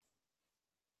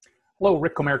Hello,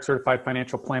 Rick Comerick, Certified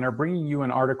Financial Planner, bringing you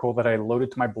an article that I loaded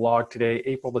to my blog today,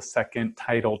 April the 2nd,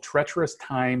 titled Treacherous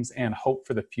Times and Hope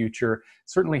for the Future.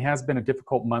 Certainly has been a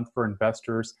difficult month for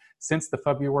investors. Since the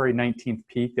February 19th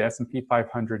peak, the S&P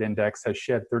 500 index has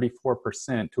shed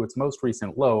 34% to its most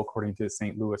recent low, according to the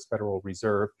St. Louis Federal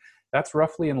Reserve. That's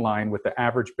roughly in line with the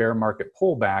average bear market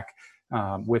pullback,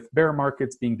 with bear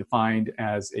markets being defined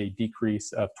as a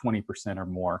decrease of 20% or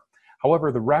more.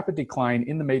 However, the rapid decline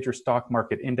in the major stock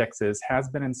market indexes has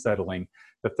been unsettling.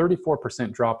 The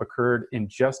 34% drop occurred in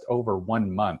just over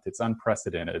 1 month. It's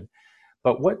unprecedented.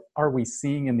 But what are we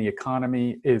seeing in the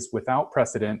economy is without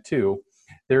precedent too.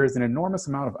 There is an enormous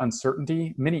amount of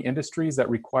uncertainty. Many industries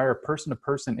that require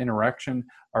person-to-person interaction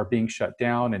are being shut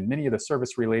down, and many of the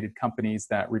service-related companies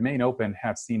that remain open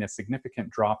have seen a significant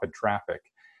drop in traffic.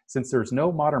 Since there's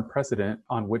no modern precedent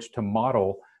on which to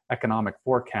model economic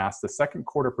forecasts, the second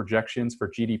quarter projections for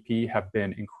GDP have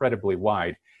been incredibly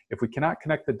wide. If we cannot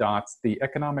connect the dots, the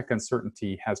economic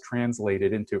uncertainty has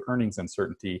translated into earnings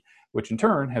uncertainty, which in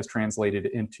turn has translated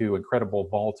into incredible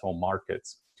volatile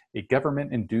markets. A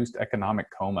government-induced economic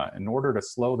coma. In order to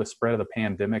slow the spread of the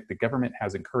pandemic, the government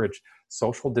has encouraged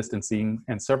social distancing,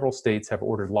 and several states have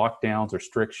ordered lockdowns or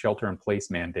strict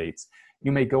shelter-in-place mandates.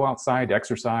 You may go outside to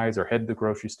exercise or head to the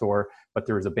grocery store, but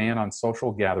there is a ban on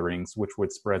social gatherings, which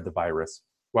would spread the virus.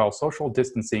 While social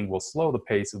distancing will slow the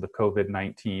pace of the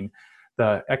COVID-19,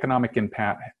 the economic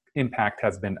impact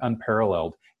has been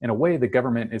unparalleled. In a way, the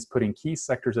government is putting key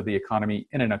sectors of the economy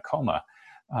in a coma,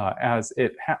 as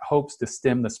it hopes to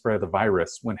stem the spread of the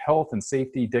virus. When health and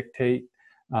safety dictate,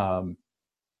 the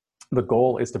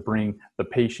goal is to bring the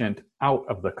patient out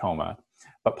of the coma.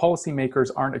 But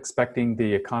policymakers aren't expecting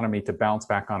the economy to bounce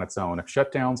back on its own. If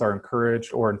shutdowns are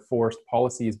encouraged or enforced,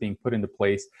 policy is being put into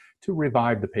place to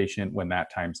revive the patient when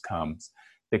that time comes.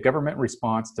 The government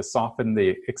response to soften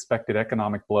the expected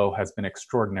economic blow has been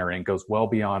extraordinary and goes well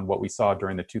beyond what we saw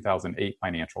during the 2008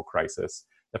 financial crisis.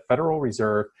 The Federal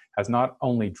Reserve has not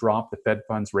only dropped the Fed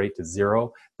funds rate to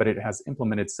zero, but it has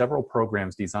implemented several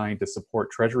programs designed to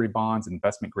support treasury bonds,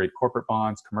 investment-grade corporate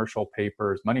bonds, commercial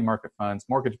papers, money market funds,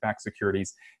 mortgage-backed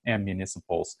securities, and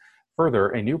municipals.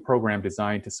 Further, a new program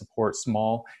designed to support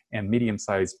small and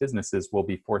medium-sized businesses will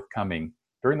be forthcoming.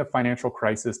 During the financial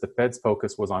crisis, the Fed's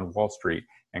focus was on Wall Street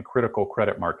and critical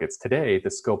credit markets. Today, the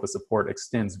scope of support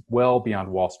extends well beyond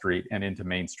Wall Street and into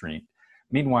Main Street.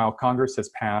 Meanwhile, Congress has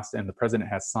passed and the president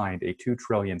has signed a $2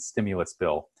 trillion stimulus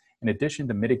bill. In addition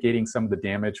to mitigating some of the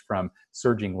damage from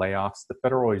surging layoffs, the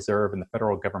Federal Reserve and the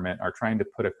federal government are trying to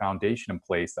put a foundation in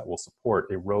place that will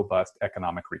support a robust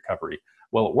economic recovery.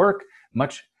 Will it work?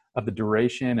 Much of the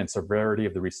duration and severity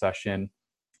of the recession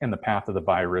and the path of the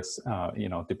virus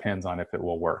depends on if it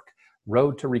will work.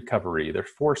 Road to recovery.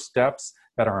 There's 4 steps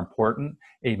that are important.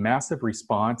 A massive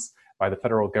response by the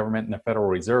federal government and the Federal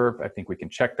Reserve. I think we can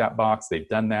check that box. They've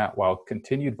done that. While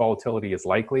continued volatility is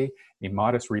likely, a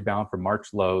modest rebound from March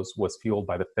lows was fueled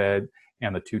by the Fed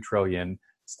and the $2 trillion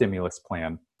stimulus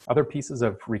plan. Other pieces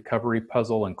of recovery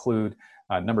puzzle include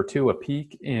number 2, a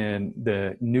peak in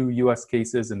the new US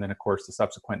cases, and then of course the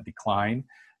subsequent decline.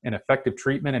 An effective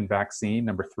treatment and vaccine,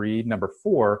 number 3. Number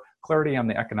 4, clarity on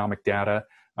the economic data.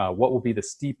 What will be the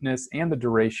steepness and the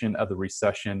duration of the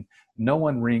recession? No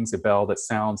one rings a bell that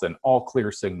sounds an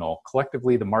all-clear signal.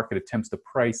 Collectively, the market attempts to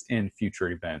price in future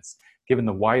events. Given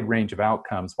the wide range of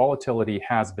outcomes, volatility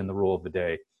has been the rule of the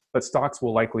day. But stocks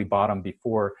will likely bottom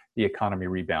before the economy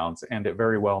rebounds, and it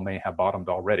very well may have bottomed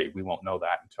already. We won't know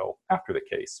that until after the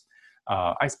case.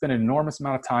 I spent an enormous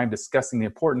amount of time discussing the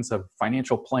importance of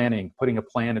financial planning, putting a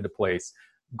plan into place,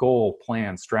 goal,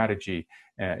 plan, strategy.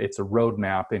 It's a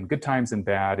roadmap in good times and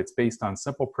bad. It's based on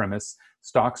simple premise.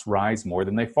 Stocks rise more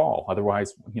than they fall.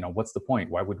 Otherwise, what's the point?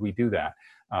 Why would we do that?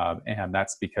 And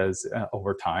that's because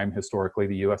over time, historically,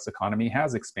 the US economy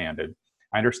has expanded.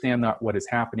 I understand that what is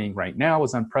happening right now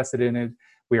is unprecedented.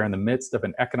 We are in the midst of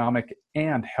an economic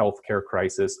and healthcare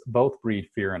crisis. Both breed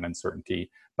fear and uncertainty.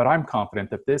 But I'm confident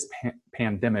that this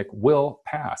pandemic will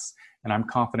pass. And I'm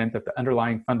confident that the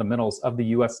underlying fundamentals of the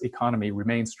US economy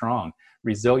remain strong.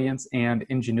 Resilience and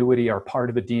ingenuity are part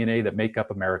of the DNA that make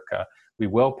up America. We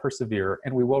will persevere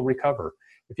and we will recover.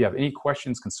 If you have any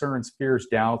questions, concerns, fears,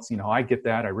 doubts, I get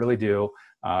that. I really do.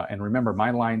 And remember,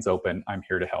 my line's open. I'm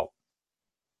here to help.